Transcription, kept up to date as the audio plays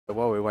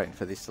While we're waiting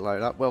for this to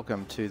load up,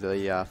 welcome to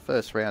the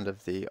first round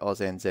of the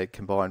AusNZ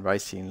Combined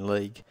Racing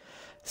League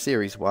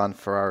Series 1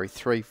 Ferrari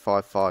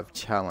 355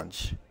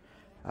 Challenge.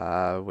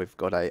 We've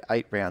got a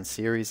 8-round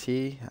series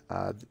here.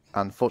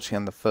 Unfortunately,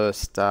 on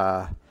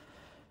the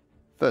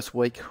first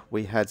week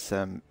we had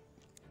some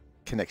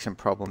connection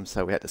problems,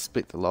 so we had to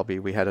split the lobby.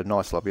 We had a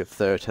nice lobby of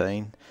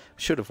 13.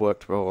 Should have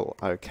worked all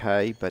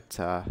okay, but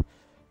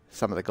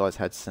some of the guys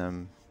had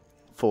some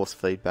force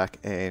feedback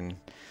and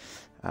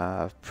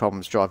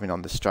problems driving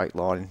on the straight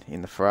line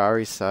in the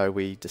Ferrari, so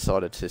we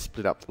decided to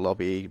split up the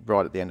lobby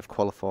right at the end of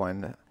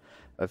qualifying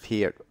of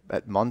here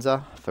at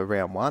Monza for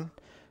round 1,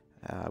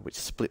 which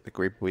split the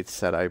grid with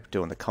Sato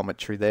doing the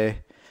commentary there.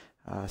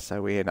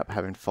 So we end up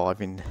having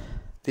 5 in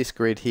this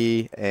grid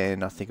here,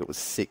 and I think it was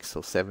 6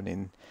 or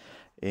 7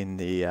 in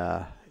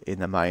the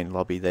main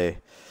lobby there.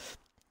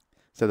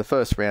 So the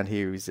first round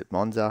here is at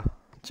Monza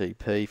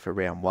GP for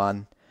round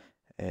 1.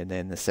 And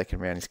then the second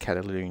round is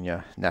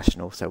Catalunya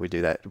National, so we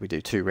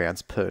do 2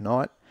 rounds per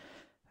night.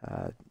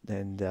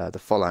 And the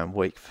following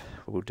week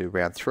we'll do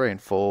round 3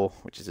 and 4,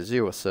 which is a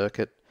 0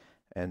 circuit,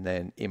 and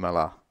then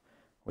Imola.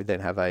 We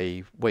then have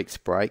a week's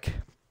break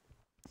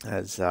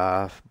as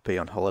be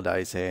on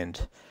holidays,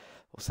 and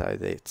also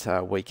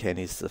that weekend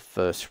is the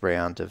first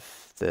round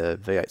of the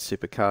V8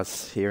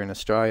 Supercars here in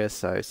Australia,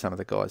 so some of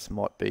the guys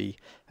might be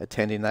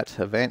attending that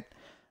event.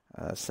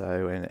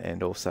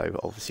 And also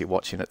obviously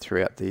watching it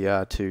throughout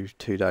the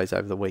two days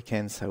over the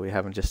weekend, so we're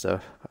having just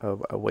a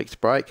week's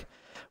break.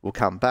 We'll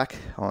come back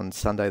on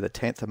Sunday the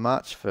 10th of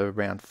March for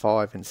round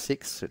 5 and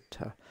 6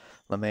 at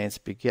Le Mans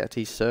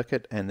Bugatti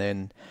circuit, and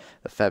then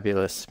the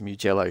fabulous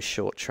Mugello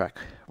short track,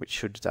 which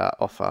should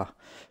offer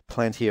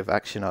plenty of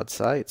action. I'd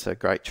say it's a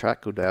great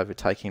track, good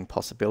overtaking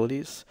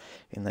possibilities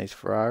in these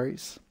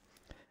Ferraris.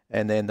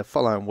 And then the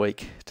following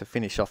week, to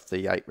finish off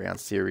the 8-round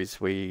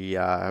series, we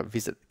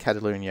visit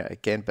Catalunya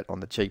again, but on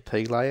the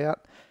GP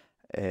layout.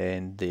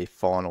 And the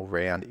final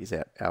round is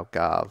at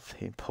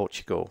Algarve in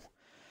Portugal.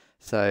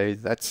 So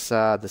that's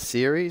the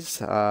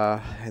series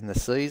and the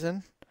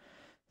season.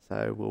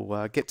 So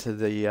we'll get to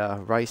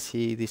the race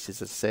here. This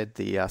is, as I said,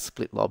 the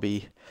split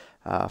lobby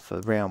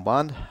for round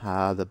 1.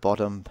 The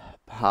bottom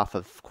half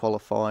of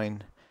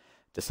qualifying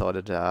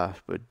decided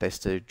it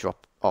best to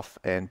drop off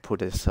and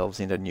put ourselves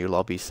into a new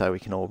lobby so we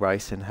can all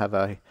race and have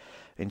a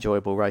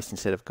enjoyable race,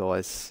 instead of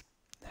guys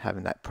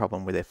having that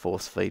problem with their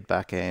force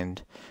feedback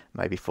and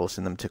maybe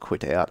forcing them to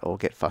quit out or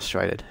get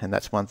frustrated. And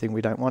that's one thing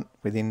we don't want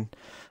within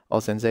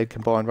AusNZ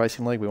Combined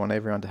Racing League. We want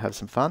everyone to have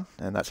some fun,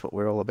 and that's what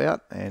we're all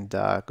about, and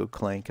good,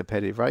 clean,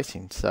 competitive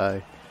racing.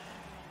 So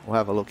we'll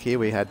have a look here.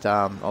 We had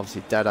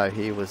obviously Dado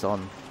here was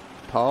on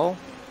pole,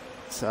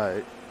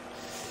 so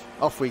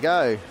off we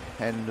go.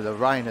 And the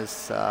rain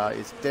is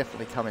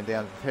definitely coming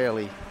down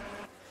fairly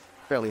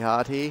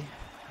hard here.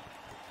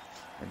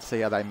 And see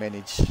how they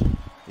manage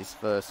this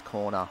first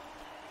corner.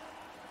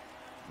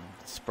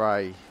 The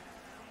spray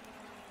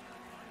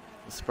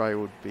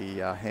would be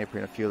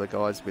hampering a few of the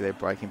guys with their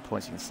braking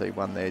points. You can see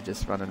one there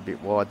just running a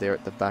bit wide there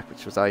at the back,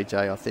 which was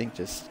AJ, I think,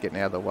 just getting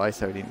out of the way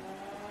so he didn't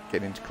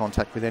get into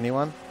contact with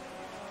anyone.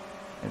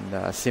 And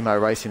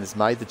Simo Racing has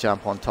made the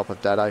jump on top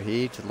of Dado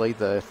here to lead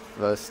the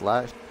first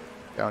lap.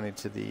 Going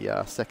into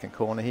the second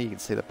corner here, you can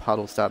see the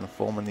puddle starting to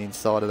form on the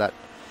inside of that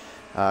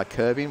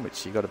curbing,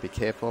 which you've got to be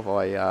careful of.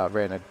 I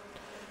ran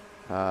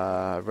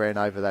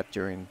over that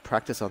during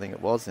practice, I think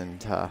it was,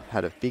 and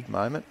had a big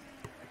moment,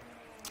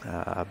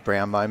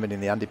 brown moment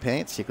in the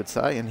underpants, you could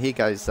say. And here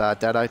goes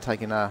Dado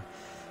taking a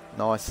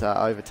nice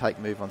overtake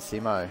move on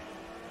Simo.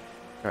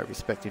 Great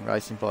respect in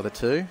racing by the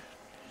two.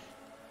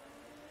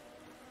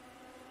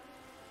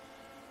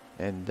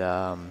 And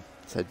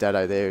so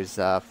Dado there has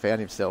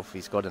found himself,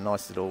 he's got a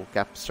nice little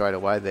gap straight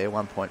away there,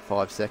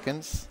 1.5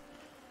 seconds.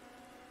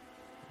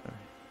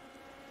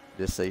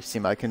 Just see if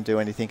Simo can do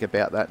anything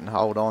about that and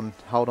hold on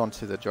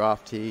to the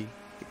draft here,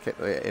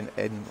 and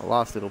the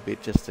last little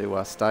bit just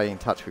to stay in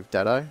touch with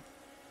Dado.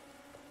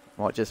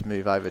 Might just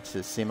move over to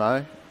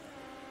Simo,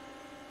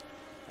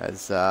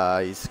 as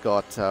he's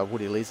got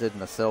Woody Lizard and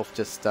myself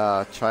just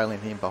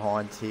trailing him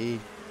behind here,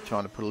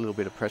 trying to put a little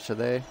bit of pressure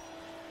there.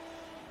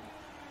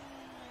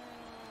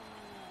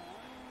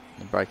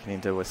 And breaking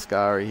into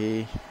Ascari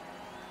here.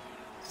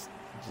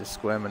 Just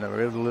squirming a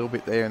little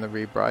bit there in the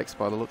rear brakes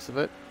by the looks of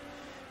it.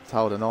 It's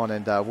holding on,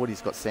 and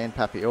Woody's got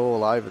Sandpappy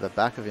all over the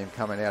back of him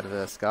coming out of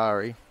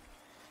Ascari.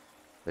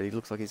 But he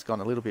looks like he's gone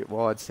a little bit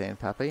wide,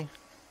 Sandpappy.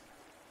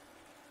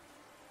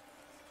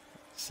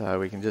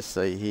 So we can just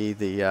see here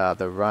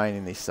the rain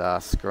in this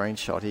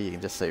screenshot here. You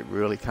can just see it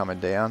really coming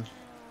down.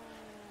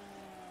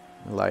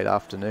 Late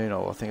afternoon,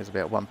 or I think it was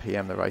about 1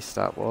 PM the race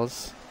start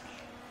was.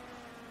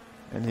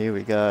 And here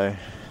we go.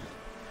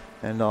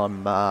 And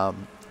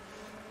I'm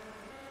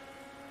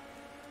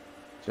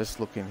just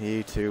looking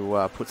here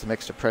to put some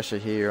extra pressure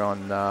here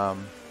on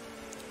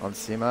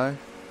Simo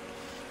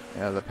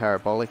out of the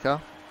Parabolica.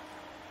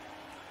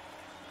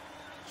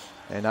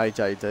 And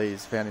AJD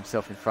has found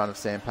himself in front of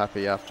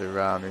Sandpappy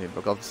after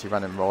obviously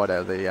running right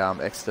out of the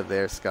exit of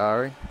their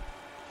Ascari.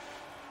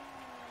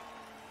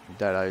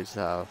 Dado's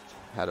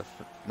had a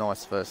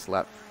nice first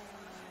lap.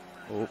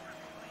 Oh,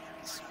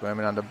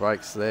 squirming under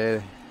brakes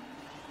there.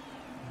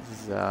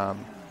 This is,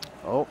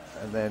 oh,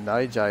 and then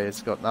AJ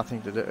has got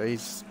nothing to do.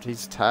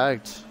 He's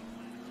tagged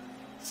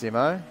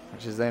Simo,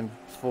 which is then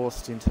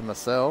forced into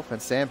myself.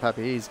 And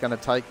Sandpappy, he's going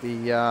to take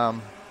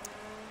the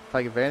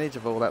take advantage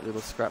of all that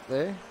little scrap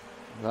there.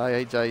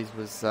 AJ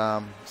was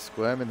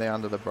squirming there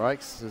under the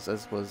brakes,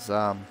 as was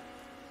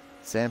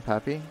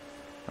Sandpappy.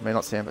 I mean,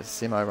 not Sandpappy,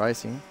 Simo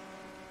Racing.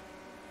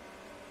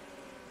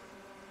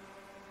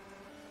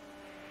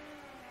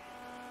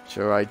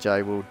 Sure,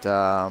 AJ would.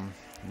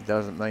 He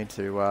doesn't mean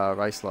to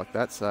race like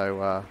that,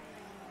 so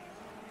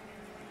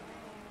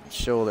I'm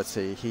sure that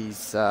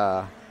he's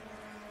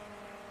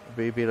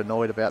be a bit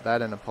annoyed about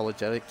that and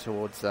apologetic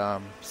towards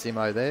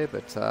Simo there,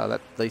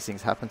 but these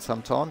things happen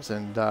sometimes,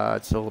 and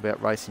it's all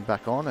about racing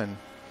back on and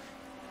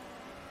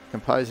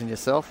composing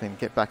yourself and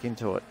get back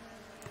into it.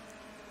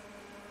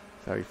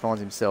 So he finds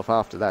himself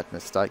after that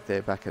mistake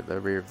there back at the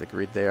rear of the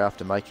grid there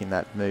after making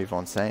that move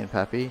on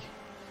Sandpappy.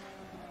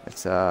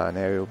 It's now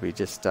he'll be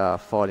just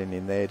fighting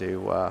in there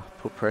to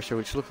put pressure,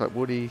 which looks like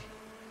Woody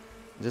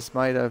just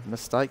made a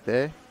mistake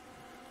there.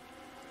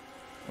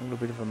 A little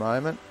bit of a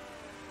moment.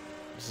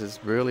 This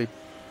has really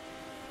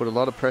put a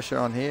lot of pressure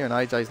on here, and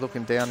AJ's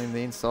looking down in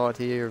the inside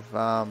here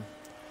of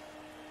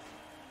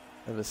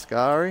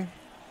Ascari.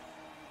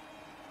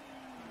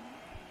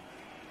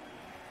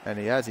 And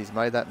he's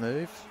made that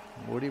move.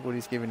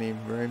 Woody's giving him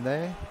room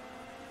there.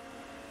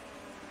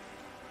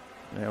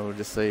 Now we'll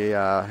just see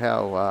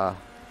how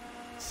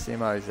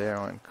Simo's there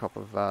on top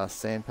of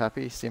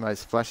Sandpappy.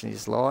 Simo's flashing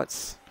his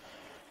lights.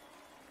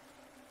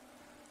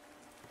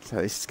 So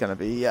this is going to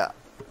be a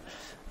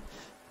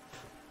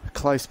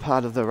close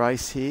part of the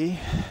race here.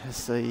 Let's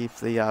see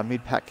if the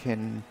mid-pack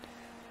can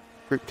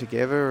grip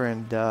together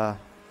and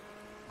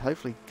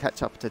hopefully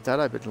catch up to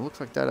Dado. But it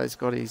looks like Dado's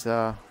got his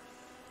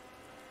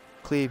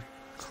clear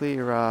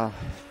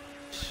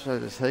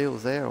showed his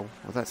heels there, or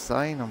what that's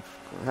saying. I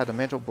had a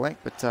mental blank,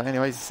 but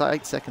anyways, it's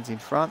 8 seconds in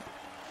front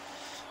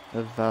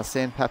of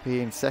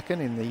Sandpappy in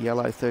second in the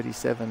yellow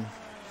 37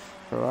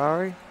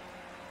 Ferrari.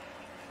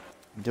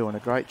 Doing a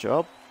great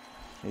job.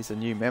 He's a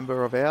new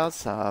member of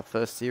ours,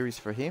 first series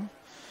for him.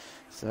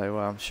 So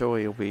I'm sure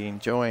he'll be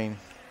enjoying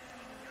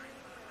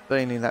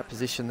being in that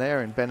position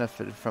there and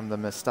benefited from the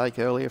mistake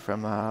earlier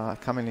from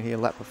coming in here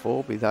lap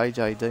before with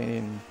AJ,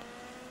 Dean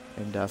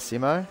and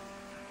Simo.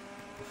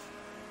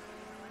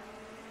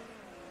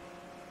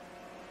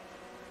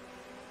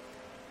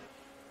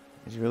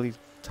 He's really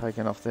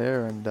taken off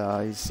there, and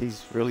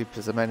he's really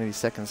cemented his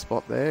second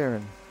spot there,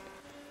 and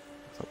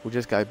so we'll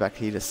just go back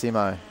here to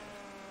Simo.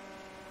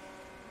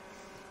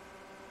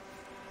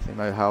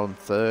 Simo holding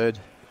third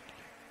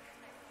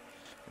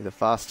with a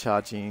fast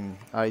charging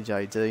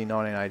AJD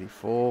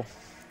 1984.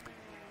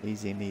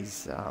 He's in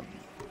his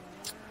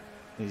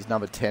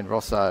number 10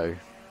 Rosso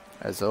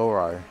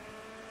Azoro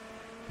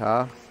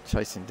car,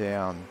 chasing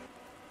down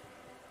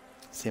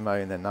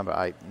Simo in the number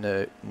 8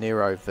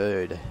 Nero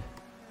Verde.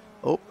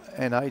 Oh,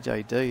 and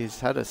AJD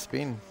has had a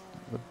spin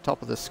at the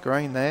top of the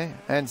screen there,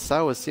 and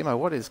so has Simo.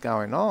 What is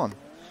going on?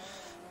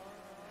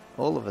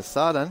 All of a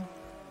sudden,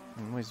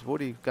 is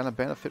Woody going to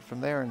benefit from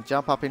there and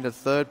jump up into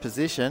third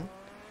position?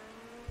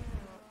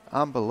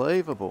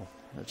 Unbelievable.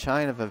 The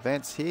chain of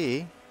events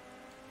here.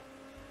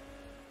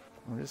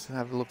 We'll just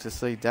have a look to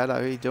see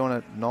Dado. He's doing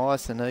it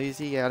nice and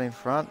easy out in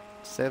front.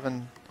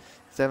 Seven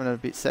and a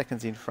bit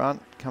seconds in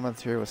front, coming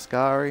through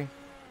Ascari.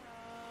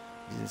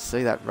 You can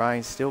see that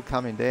rain still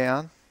coming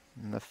down.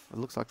 And it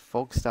looks like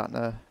fog's starting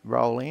to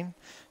roll in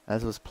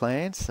as was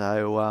planned,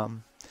 so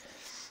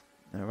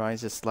the rain's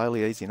just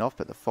slowly easing off,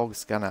 but the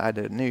fog's going to add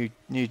a new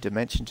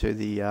dimension to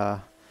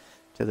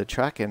the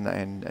track and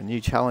a new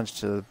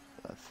challenge for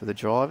the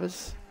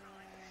drivers.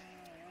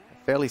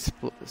 Fairly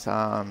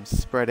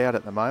spread out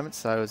at the moment,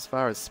 so as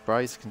far as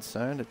spray's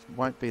concerned, it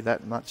won't be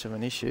that much of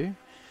an issue.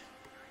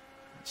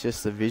 It's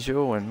just the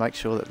visual, and make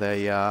sure that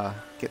they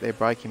get their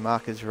braking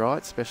markers right,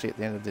 especially at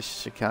the end of the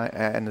chicane,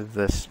 end of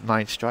the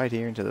main straight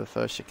here into the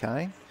first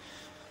chicane.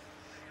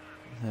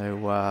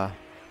 So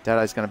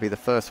Dado's going to be the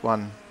first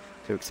one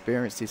to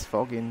experience this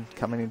fog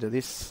coming into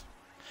this.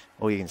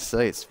 Well, you can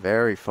see it's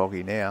very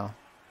foggy now.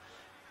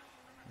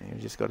 And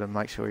you've just got to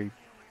make sure he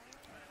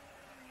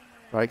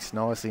brakes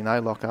nicely,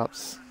 no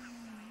lock-ups,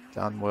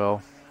 done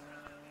well.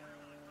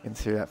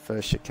 Into that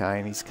first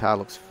chicane, his car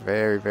looks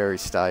very, very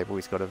stable.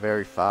 He's got a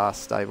very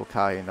fast, stable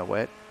car in the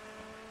wet.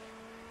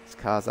 His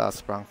cars are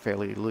sprung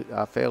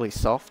fairly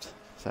soft,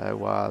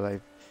 so they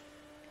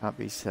can't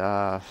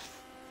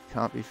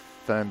be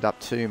firmed up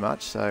too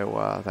much.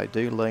 So they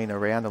do lean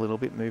around a little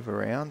bit, move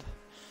around.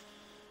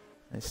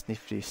 They're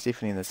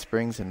stiffening the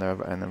springs and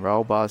the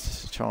roll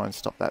bars to try and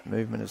stop that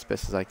movement as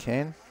best as they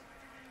can.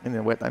 In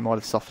the wet, they might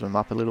have softened them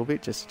up a little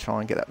bit just to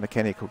try and get that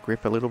mechanical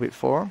grip a little bit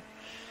for them.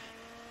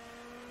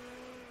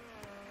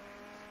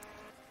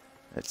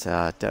 It's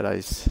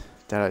Dado's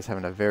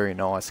having a very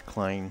nice,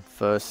 clean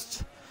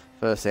first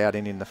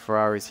outing in the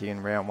Ferraris here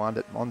in round 1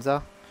 at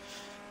Monza,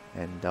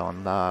 and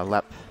on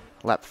lap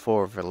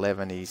 4 of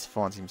 11, he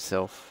finds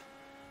himself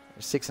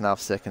 6.5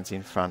 seconds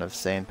in front of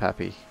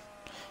Sandpappy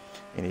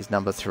in his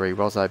number 3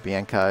 Rosso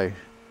Bianco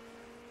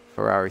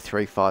Ferrari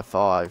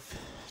 355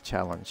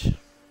 challenge.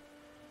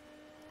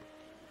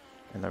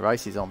 And the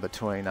race is on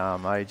between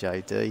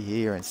AJD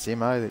here and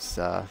Simo. It's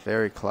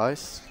very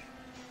close.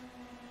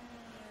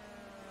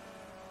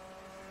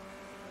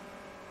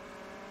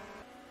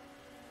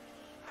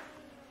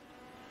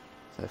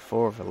 So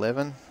 4 of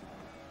 11.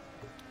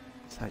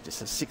 So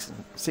just a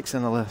six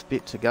and a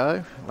bit to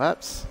go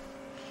laps.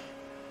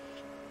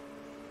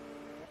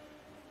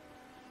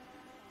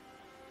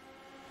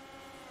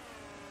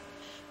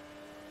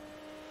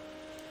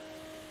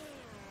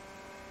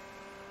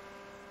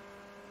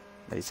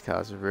 These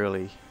cars are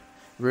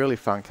really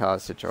fun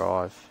cars to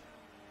drive.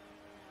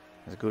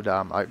 There's a good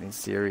opening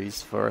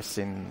series for us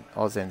in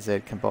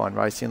AusNZ Combined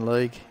Racing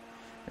League.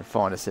 You can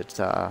find us at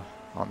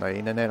on the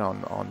internet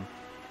on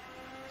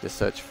just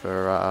search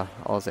for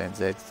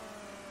AusNZ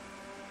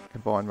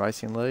Combined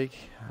Racing League.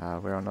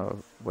 We're on a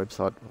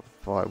website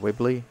via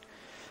Weebly,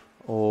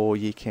 or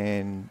you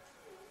can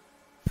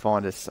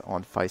find us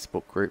on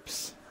Facebook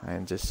groups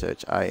and just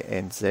search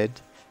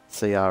ANZCRL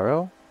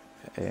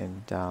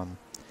and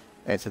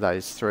answer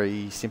those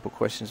 3 simple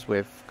questions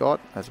we've got,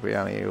 as we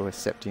only are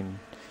accepting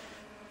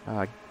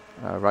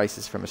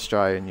races from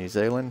Australia and New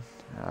Zealand,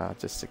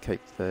 just to keep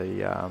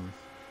the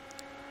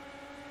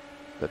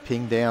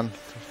ping down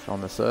on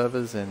the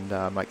servers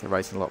and make the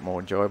racing a lot more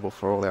enjoyable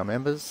for all our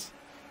members.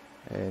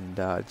 And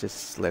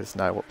just let us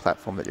know what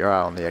platform that you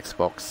are on the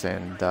Xbox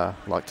and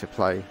like to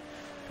play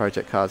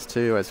Project Cars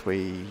 2, as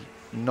we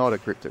not a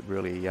group that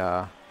really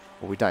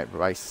we don't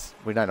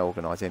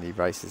organise any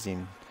races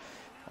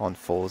on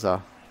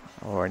Forza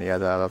or any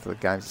other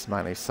games. It's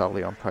mainly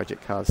solely on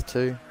Project Cars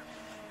 2.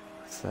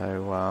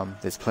 So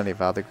there's plenty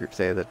of other groups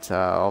there that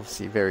are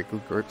obviously very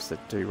good groups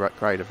that do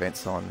great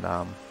events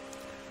on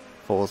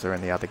Forza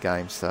and the other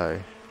games. So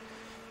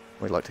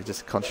we'd like to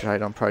just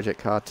concentrate on Project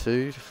Car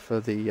 2 for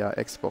the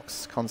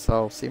Xbox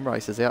console sim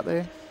races out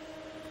there.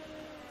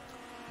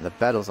 And the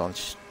battle's on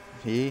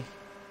here.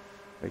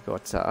 We've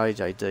got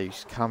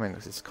AJD coming.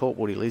 It's caught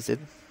Woody Lizard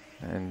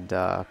and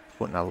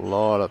putting a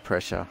lot of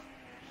pressure.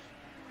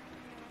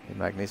 The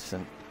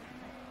magnificent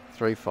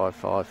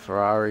 355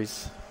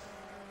 Ferraris.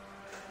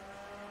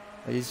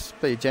 It used to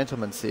be a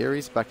gentleman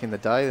series back in the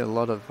day. A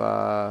lot of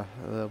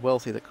the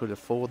wealthy that could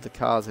afford the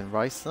cars and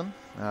race them.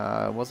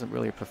 It wasn't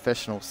really a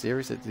professional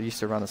series. It used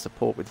to run a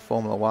support with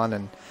Formula 1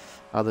 and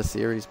other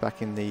series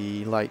back in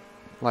the late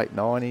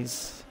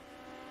 90s.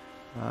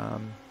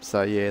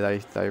 So yeah,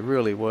 they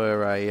really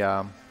were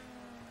a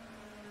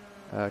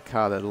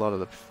car that a lot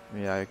of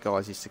the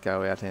guys used to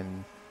go out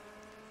and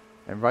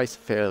race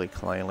fairly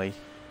cleanly.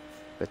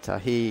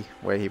 But here,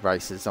 where he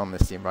races on the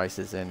sim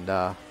races, and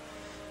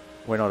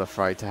we're not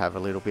afraid to have a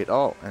little bit.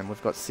 Oh, and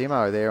we've got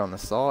Simo there on the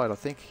side. I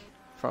think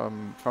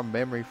from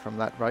memory from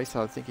that race,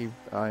 I think he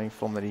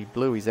informed that he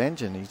blew his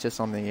engine. He's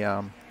just on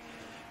the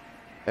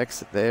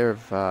exit there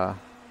of the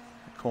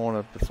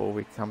corner before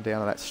we come down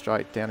to that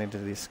straight down into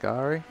the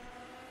Ascari.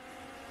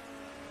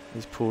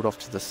 He's pulled off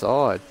to the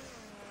side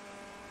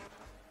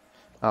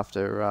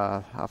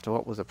after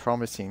what was a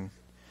promising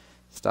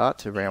start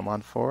to round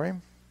 1 for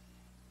him.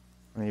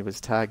 And he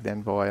was tagged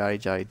then by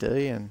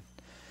AJD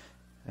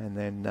and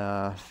then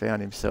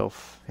found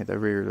himself in the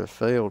rear of the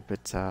field,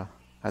 but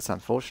that's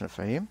unfortunate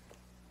for him.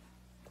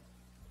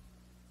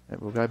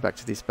 And we'll go back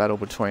to this battle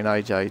between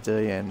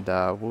AJD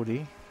and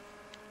Woody.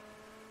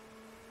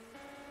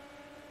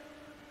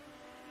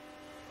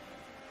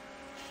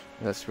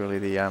 That's really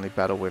the only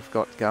battle we've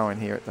got going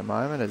here at the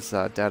moment, as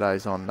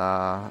Dado's on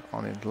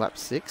in lap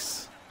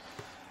 6,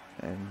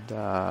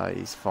 and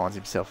he finds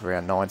himself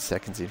around 9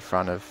 seconds in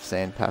front of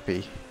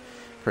Sandpappy,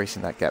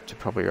 increasing that gap to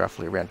probably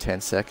roughly around 10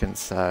 seconds.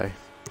 So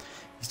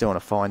he's doing a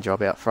fine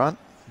job out front,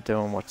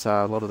 doing what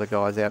a lot of the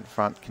guys out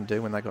front can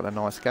do when they've got a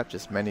nice gap,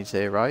 just manage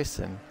their race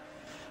and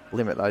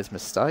limit those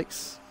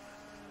mistakes.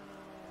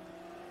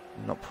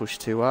 Not push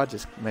too hard,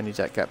 just manage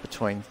that gap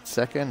between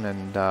second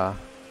and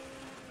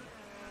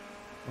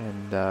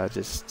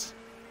just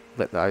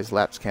let those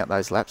laps, count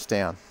those laps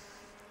down.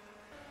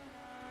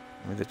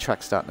 With the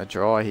track starting to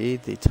dry here,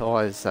 the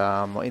tyres,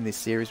 in this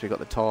series we've got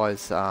the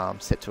tyres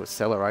set to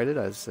accelerated,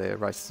 as the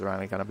races are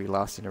only going to be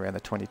lasting around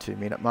the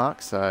 22-minute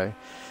mark, so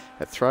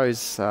it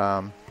throws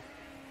up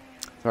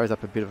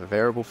a bit of a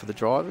variable for the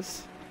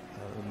drivers.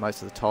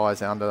 Most of the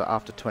tyres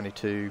after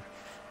 22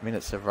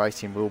 minutes of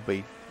racing will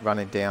be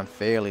running down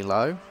fairly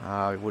low.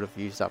 We would have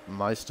used up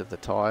most of the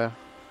tyre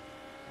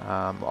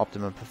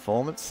optimum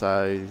performance,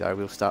 so they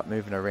will start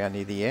moving around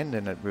near the end,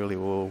 and it really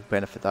will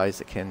benefit those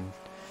that can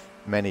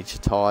manage the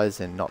tyres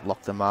and not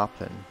lock them up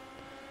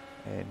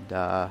and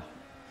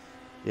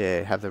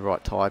have the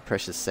right tyre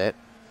pressure set.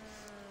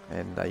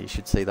 And you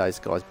should see those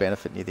guys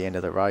benefit near the end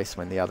of the race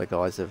when the other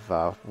guys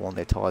have worn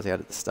their tyres out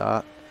at the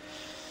start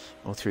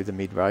or through the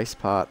mid-race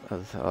part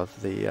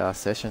of the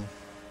session.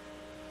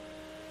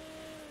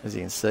 As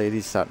you can see, it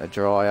is starting to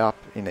dry up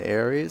in the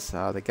areas.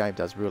 The game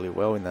does really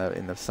well in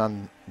the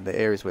sun, the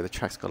areas where the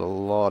track's got a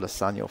lot of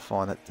sun. You'll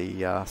find that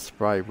the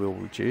spray will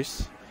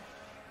reduce.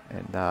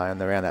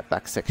 and around that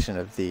back section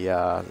of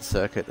the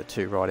circuit, the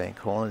two right-hand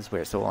corners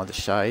where it's all under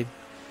shade,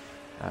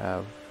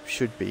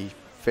 should be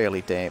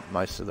fairly damp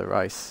most of the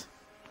race.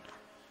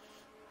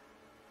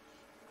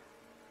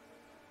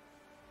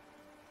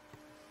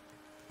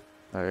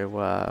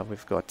 So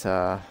we've got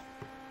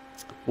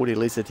Woody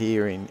Lizard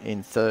here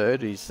in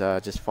third. He's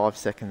just 5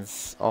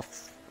 seconds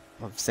off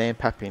of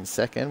Sandpappy in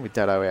second, with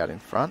Dado out in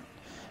front.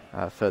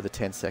 Further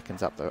 10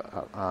 seconds up the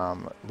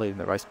leading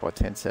the race by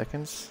 10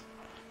 seconds.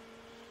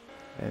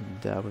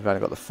 And we've only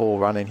got the 4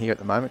 running here at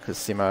the moment because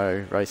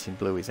Simo Racing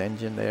blew his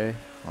engine there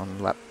on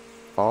lap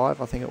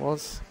 5, I think it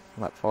was.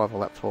 Lap 5 or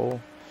lap 4.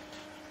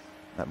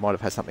 That might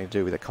have had something to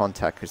do with the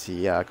contact because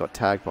he got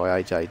tagged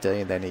by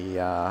AJD, and then he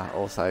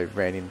also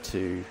ran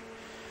into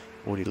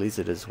Woody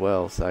Lizard as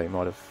well, so he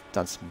might have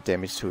done some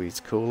damage to his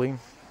cooling,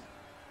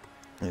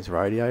 his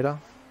radiator.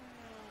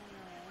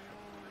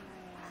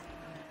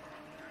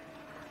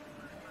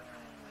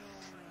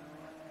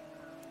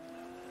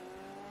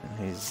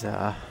 And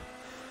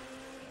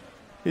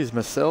here's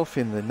myself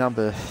in the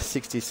number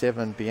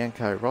 67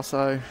 Bianco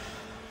Rosso,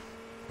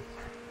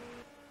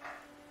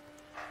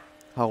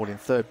 holding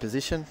third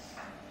position.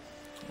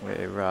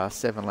 We're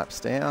 7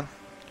 laps down,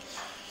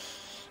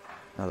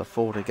 another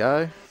 4 to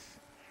go.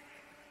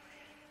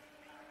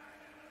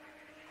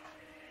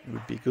 It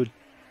would be good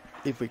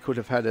if we could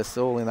have had us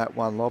all in that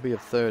one lobby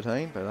of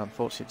 13, but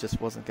unfortunately it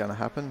just wasn't going to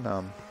happen.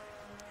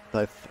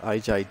 Both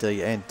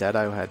AJD and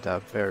Dado had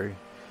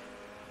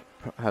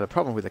a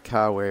problem with the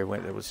car where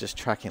it was just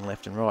tracking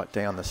left and right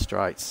down the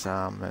straights,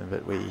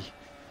 but we,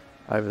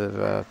 over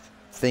the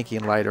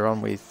thinking later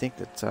on, we think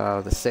that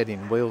the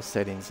wheel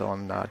settings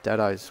on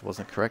Dado's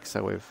wasn't correct,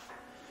 so we've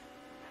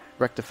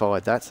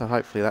rectified that, so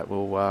hopefully that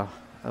will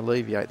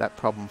alleviate that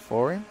problem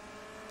for him.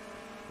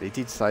 He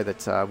did say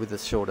that with the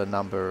shorter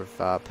number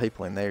of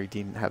people in there, he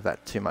didn't have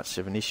that too much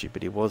of an issue,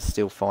 but he was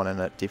still finding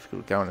it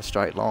difficult going a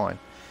straight line.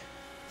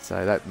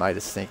 So that made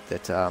us think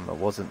that it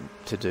wasn't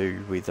to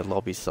do with the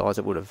lobby size.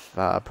 It would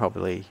have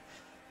probably,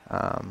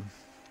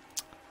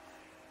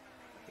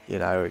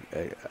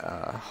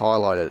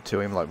 highlighted it to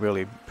him, like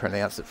really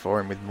pronounced it for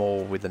him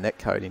with the net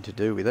coding to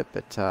do with it.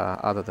 But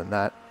other than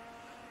that,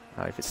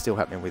 if it's still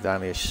happening with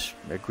only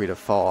a grid of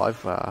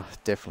 5,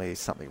 definitely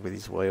something with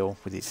his wheel,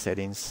 with his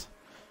settings.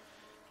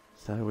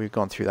 So we've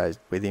gone through those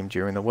with him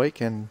during the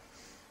week, and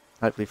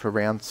hopefully for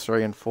rounds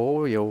 3 and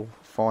 4 you'll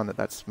find that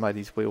that's made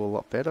his wheel a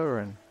lot better,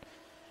 and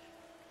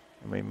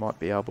we might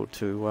be able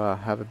to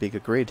have a bigger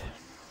grid.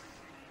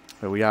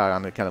 But we are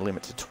only going to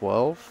limit to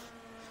 12.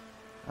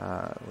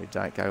 We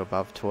don't go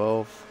above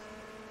 12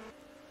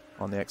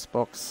 on the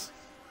Xbox.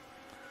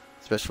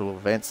 Special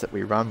events that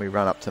we run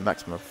up to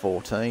maximum of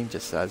 14,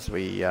 just as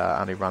we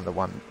only run the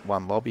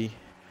one lobby,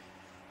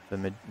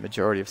 the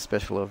majority of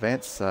special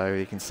events. So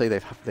you can see they're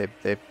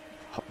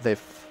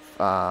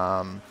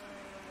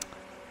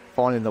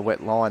finding the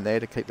wet line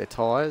there to keep their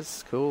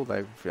tyres cool.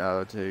 They've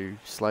to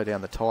slow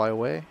down the tyre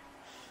wear.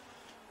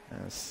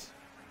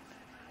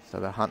 So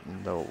they're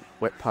hunting the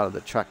wet part of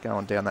the track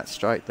going down that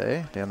straight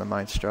there, down the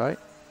main straight.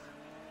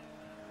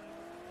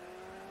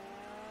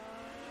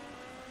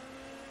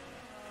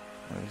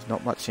 There's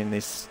not much in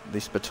this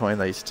between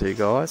these two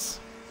guys.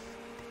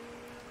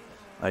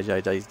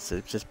 AJD's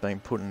just been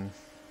putting,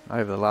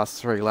 over the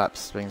last 3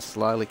 laps, been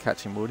slowly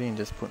catching Woody and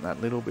just putting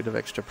that little bit of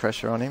extra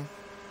pressure on him,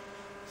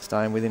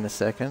 staying within a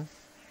second.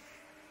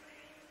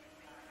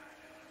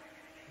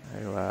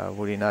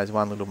 Woody knows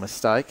one little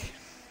mistake.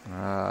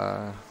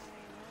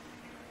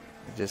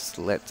 Just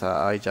let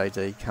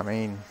AJD come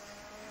in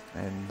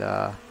and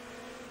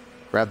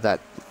grab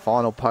that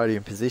final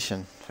podium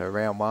position for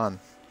round 1.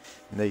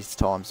 And these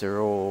times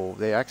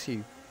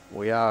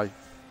we are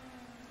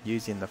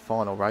using the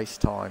final race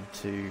time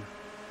to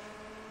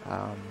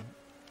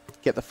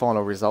get the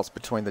final results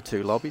between the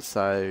 2 lobbies.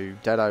 So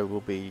Dado will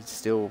be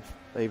still,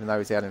 even though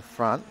he's out in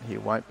front, he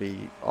won't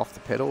be off the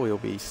pedal, he'll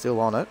be still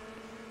on it,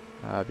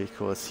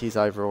 because his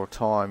overall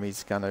time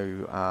is going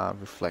to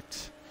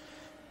reflect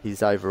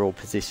his overall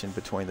position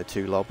between the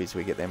 2 lobbies.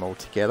 We get them all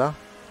together,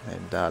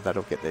 and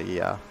that'll get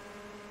the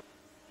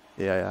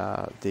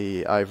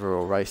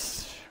overall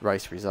race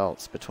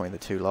results between the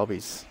 2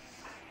 lobbies.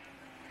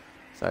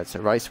 So it's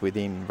a race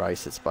within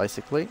races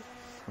basically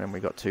when we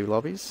got 2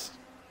 lobbies.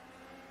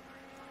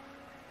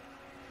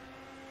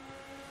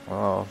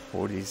 Oh,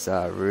 Woody's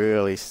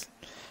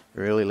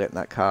really letting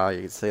that car,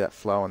 you can see that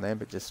flow on there,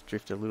 but just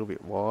drifted a little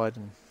bit wide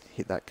and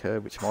hit that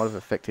curb, which might have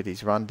affected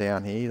his run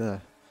down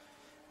here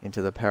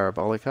into the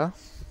parabolica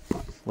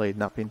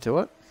leading up into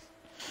it.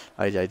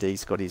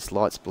 AJD's got his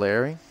lights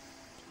blaring.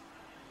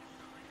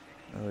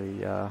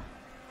 Really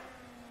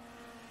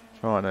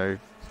trying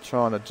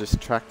to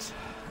distract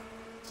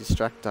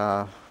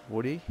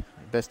Woody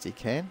the best he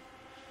can.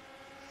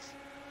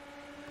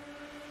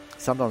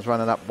 Sometimes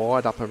running up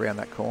wide up around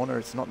that corner,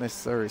 it's not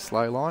necessarily a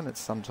slow line. It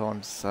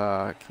sometimes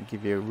can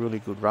give you a really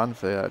good run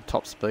for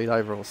top speed,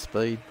 overall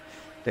speed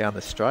down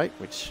the straight,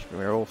 which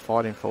we're all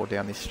fighting for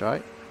down this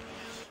straight.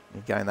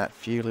 You gain that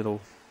few little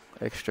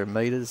extra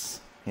metres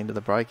into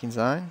the braking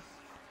zone.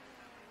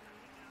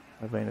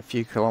 They've been a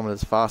few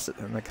kilometres faster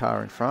than the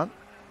car in front.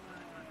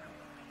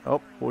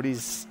 Oh,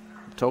 Woody's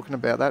talking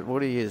about that.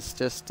 Woody has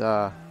just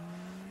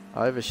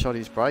overshot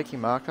his braking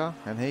marker,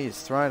 and he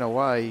is thrown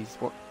away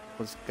what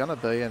was going to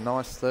be a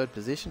nice third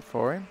position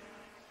for him.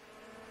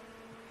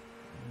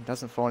 He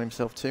doesn't find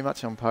himself too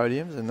much on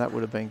podiums, and that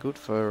would have been good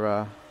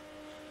for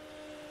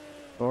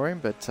him.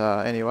 But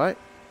anyway,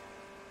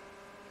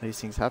 these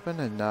things happen,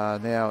 and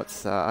now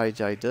it's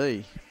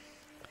AJD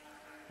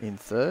in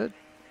third,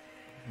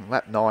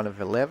 lap 9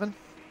 of 11.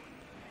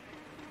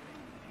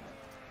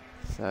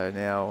 So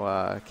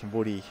now can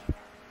Woody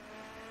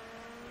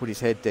put his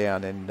head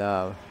down and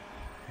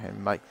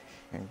make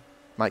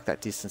that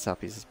distance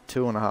up. He's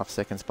 2.5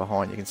 seconds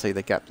behind. You can see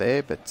the gap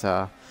there, but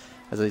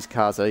as these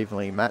cars are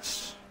evenly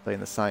matched, being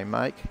the same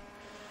make,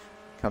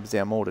 comes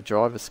down more to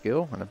driver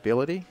skill and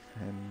ability,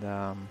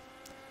 and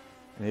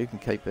who can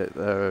keep it,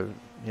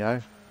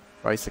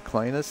 race the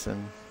cleanest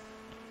and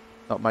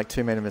not make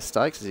too many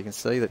mistakes. As you can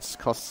see, that's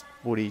cost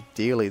Woody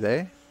dearly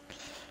there.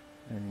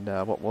 And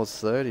what was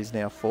third is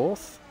now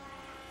fourth.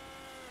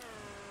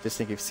 Just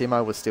think if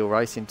Simo was still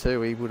racing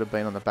too, he would have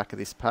been on the back of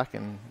this pack,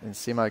 and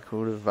Simo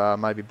could have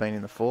maybe been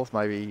in the fourth,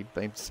 maybe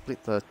been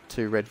split the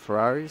two red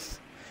Ferraris.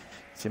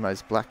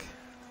 Simo's black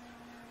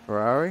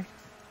Ferrari.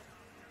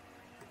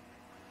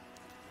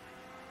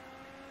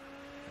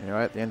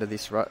 Anyway, at the end of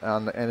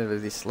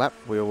this lap,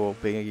 we will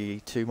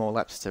be 2 more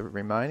laps to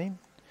remaining.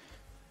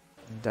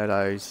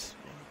 Dado's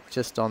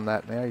just on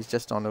that now. He's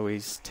just onto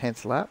his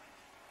 10th lap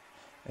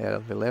out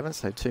of 11,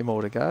 so 2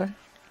 more to go.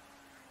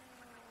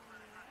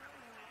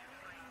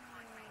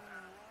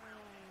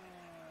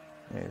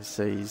 You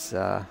see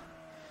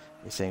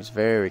he seems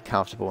very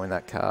comfortable in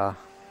that car.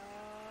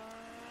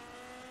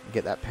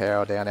 Get that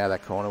power down out of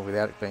that corner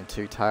without it being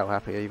too tail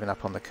happy, even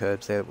up on the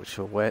curbs there, which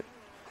are wet.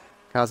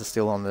 Cars are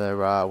still on their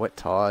wet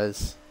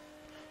tyres.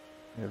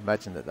 You would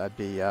imagine that they'd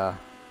be,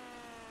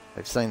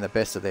 they've seen the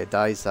best of their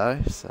days though,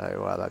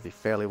 so they'd be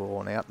fairly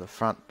worn out. The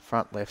front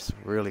left's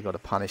really got a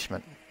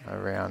punishment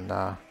around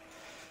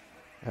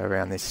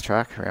around this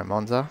track, around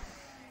Monza.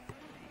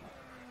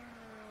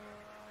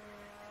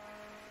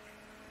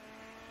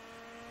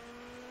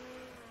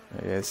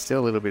 Yeah, there's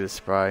still a little bit of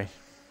spray.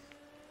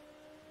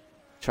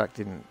 Track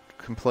didn't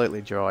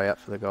completely dry out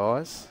for the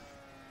guys.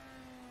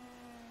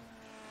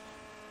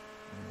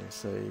 And you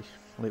see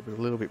a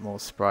little bit more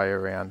spray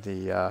around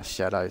the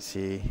shadows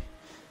here,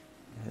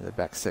 in the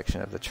back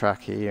section of the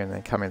track here, and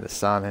then come in the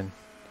sun, and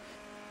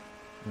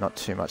not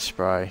too much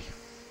spray.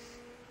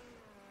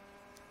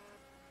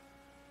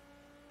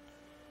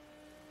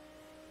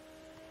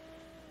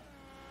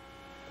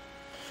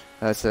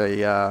 That's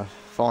a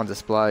fine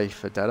display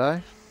for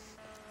Dado.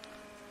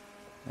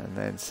 And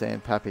then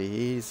Sandpappy,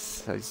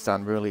 he's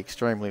done really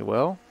extremely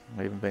well.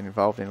 Even been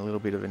involved in a little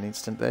bit of an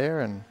instant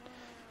there, and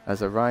as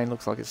the rain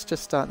looks like it's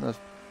just starting to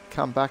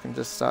come back and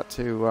just start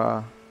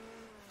to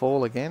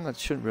fall again. It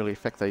shouldn't really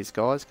affect these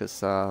guys because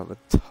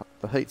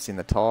the heat's in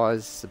the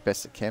tyres the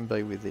best it can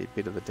be with a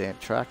bit of a damp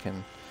track,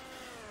 and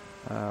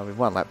with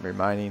 1 lap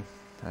remaining,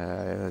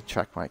 the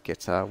track won't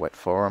get wet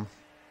for them.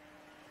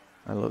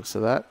 It looks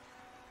of that.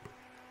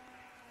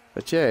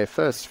 But yeah,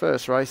 first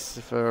race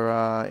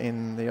for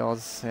in the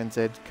Oz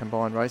NZ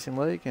Combined Racing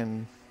League,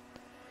 and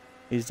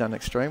he's done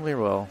extremely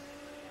well.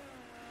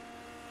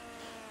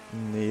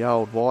 And the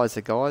old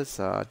wiser guys,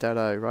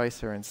 Dado,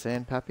 Racer and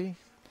Sandpappy,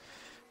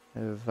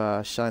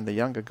 have shown the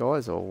younger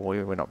guys, or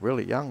we're not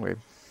really young, we're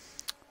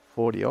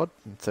 40 odd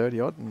and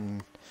 30 odd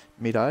and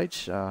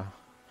mid-age,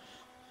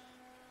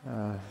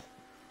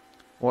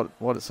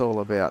 what it's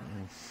all about,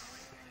 and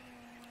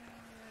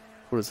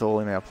put us all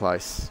in our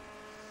place.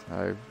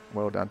 So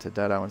well done to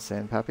Dado and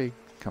Sandpappy,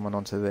 coming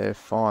on to their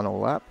final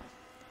lap.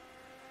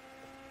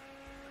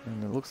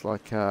 And it looks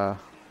like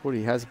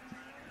Woody has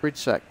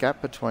bridged that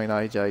gap between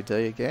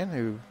AJD again,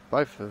 who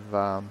both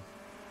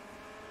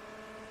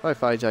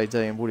AJD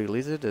and Woody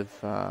Lizard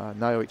have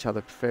know each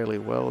other fairly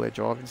well. Their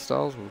driving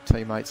styles were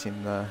teammates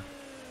in the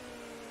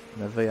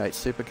V8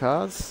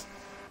 supercars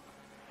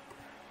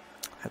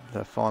at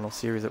the final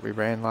series that we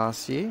ran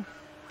last year.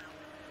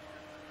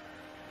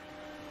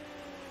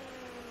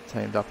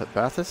 Teamed up at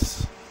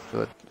Bathurst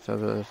for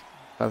the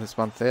Bathurst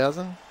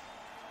 1000.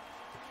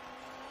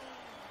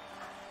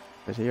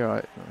 But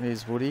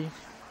here's Woody,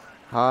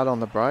 hard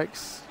on the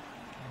brakes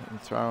and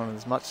throwing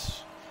as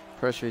much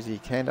pressure as he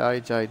can to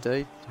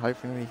AJD,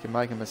 hoping he can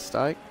make a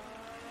mistake.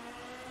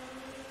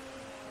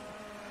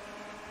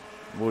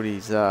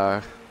 Woody's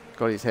got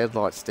his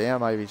headlights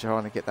down, maybe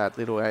trying to get that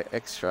little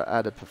extra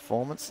added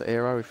performance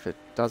aero if it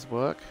does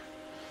work.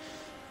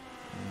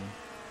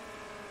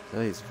 So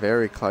he's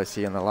very close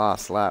here in the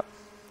last lap,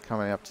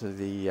 coming up to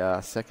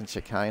the second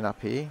chicane up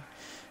here,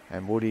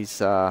 and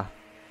Woody's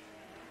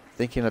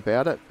thinking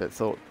about it, but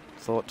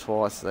thought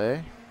twice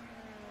there.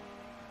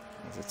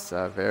 It's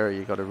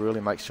you've got to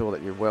really make sure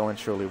that you're well and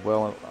truly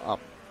well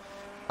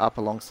up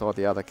alongside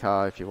the other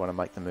car if you want to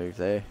make the move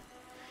there.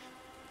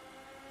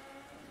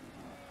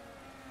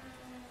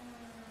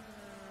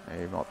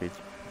 He might be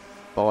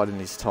biding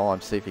his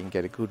time, see if he can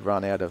get a good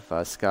run out of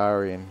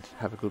Scari and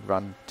have a good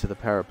run to the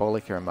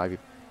Parabolica and maybe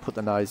put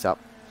the nose up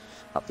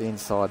the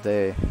inside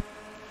there.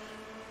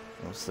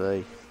 We'll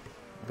see.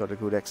 Got a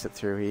good exit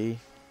through here.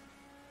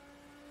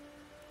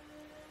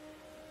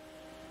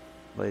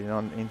 Leading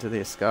on into the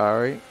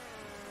Ascari.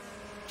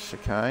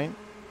 Chicane.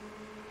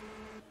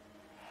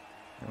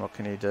 And what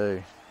can he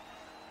do?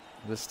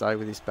 Just stay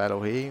with this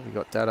battle here. We've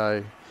got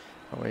Dado.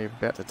 We're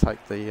about to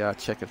take the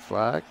checkered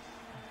flag.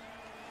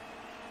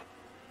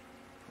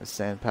 With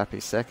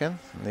Sandpappy second.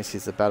 And this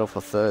is the battle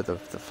for third, the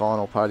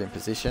final podium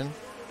position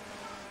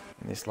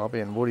in this lobby.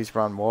 And Woody's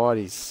run wide.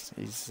 He's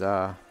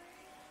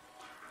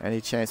any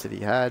chance that he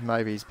had,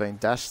 maybe he's been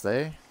dashed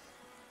there.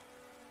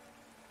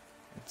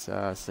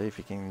 Let's see if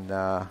he can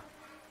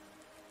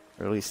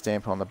really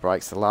stamp on the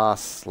brakes the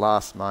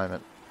last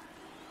moment.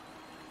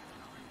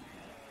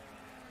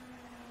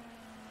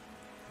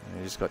 And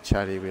we just got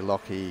chatty with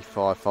Lockie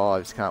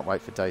 5.5s. Can't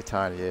wait for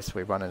Daytona. Yes,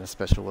 we're running a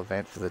special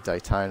event for the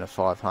Daytona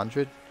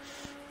 500.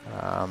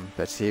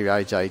 But here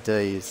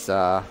AJD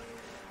has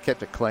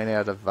kept it clean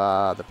out of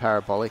the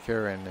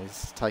Parabolica and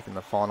is taking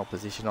the final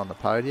position on the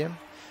podium.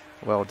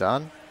 Well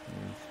done.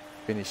 And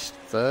finished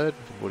third,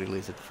 Woody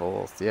Lizard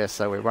fourth. Yeah,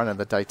 so we're running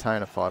the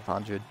Daytona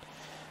 500,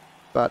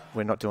 but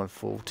we're not doing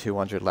full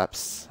 200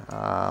 laps.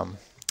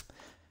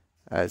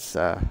 As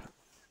I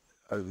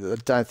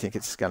don't think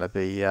it's going to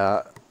be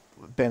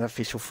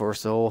beneficial for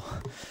us all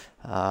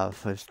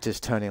for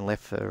just turning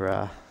left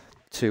for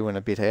 2 and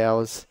a bit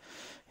hours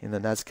in the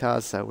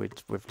NASCAR. So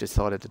we've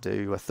decided to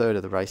do a third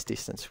of the race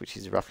distance, which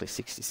is roughly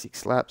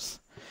 66 laps.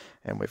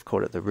 And we've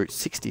called it the Route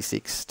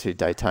 66 to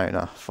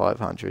Daytona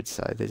 500.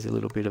 So there's a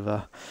little bit of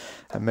a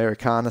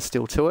Americana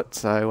still to it.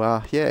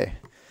 So yeah.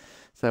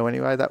 So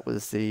anyway, that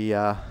was the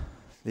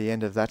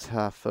end of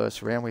that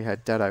first round. We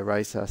had Dado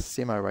Racer,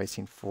 Simo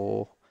Racing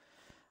 4.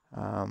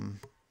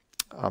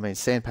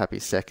 Sandpappy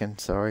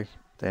second, sorry.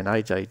 Then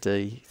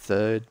AJD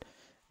third,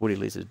 Woody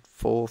Lizard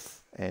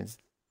fourth, and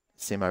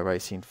Simo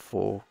Racing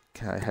 4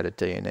 had a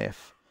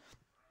DNF.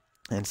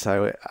 And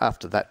so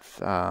after that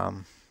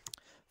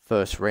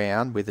first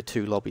round, with the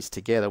two lobbies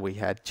together, we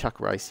had Chuck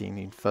Racing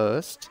in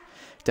first.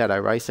 Dado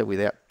Racer,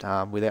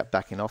 without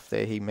backing off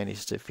there, he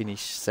managed to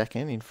finish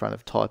second in front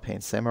of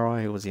Taipan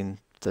Samurai, who was in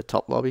the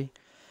top lobby,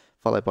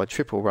 followed by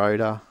Triple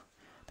Rotor.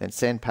 Then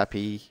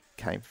Sandpappy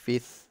came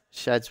fifth,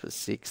 Shads was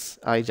sixth,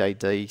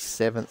 AJD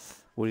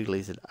seventh, Woody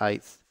Lizard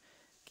eighth,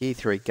 Gear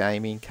 3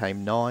 Gaming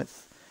came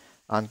ninth,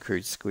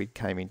 Uncrewed Squid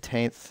came in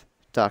 10th,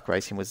 Dark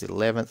Racing was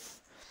 11th,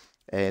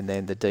 and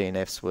then the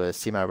DNFs were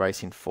Simo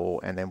Racing 4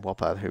 and then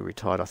Whopper, who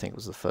retired, I think it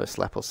was the first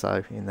lap or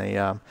so in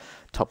the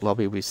top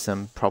lobby with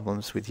some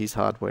problems with his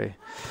hardware.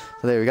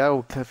 So there we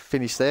go, we'll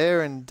finish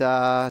there and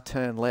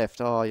turn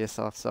left. Oh yes,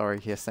 I'm sorry,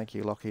 yes, thank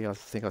you Lockie, I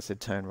think I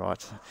said turn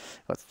right.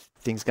 Got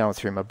things going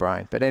through my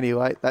brain. But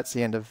anyway, that's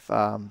the end of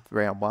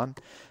round 1.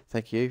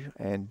 Thank you,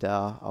 and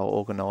I'll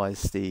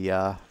organise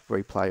the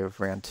replay of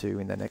round 2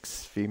 in the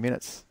next few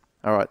minutes.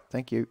 All right,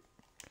 thank you.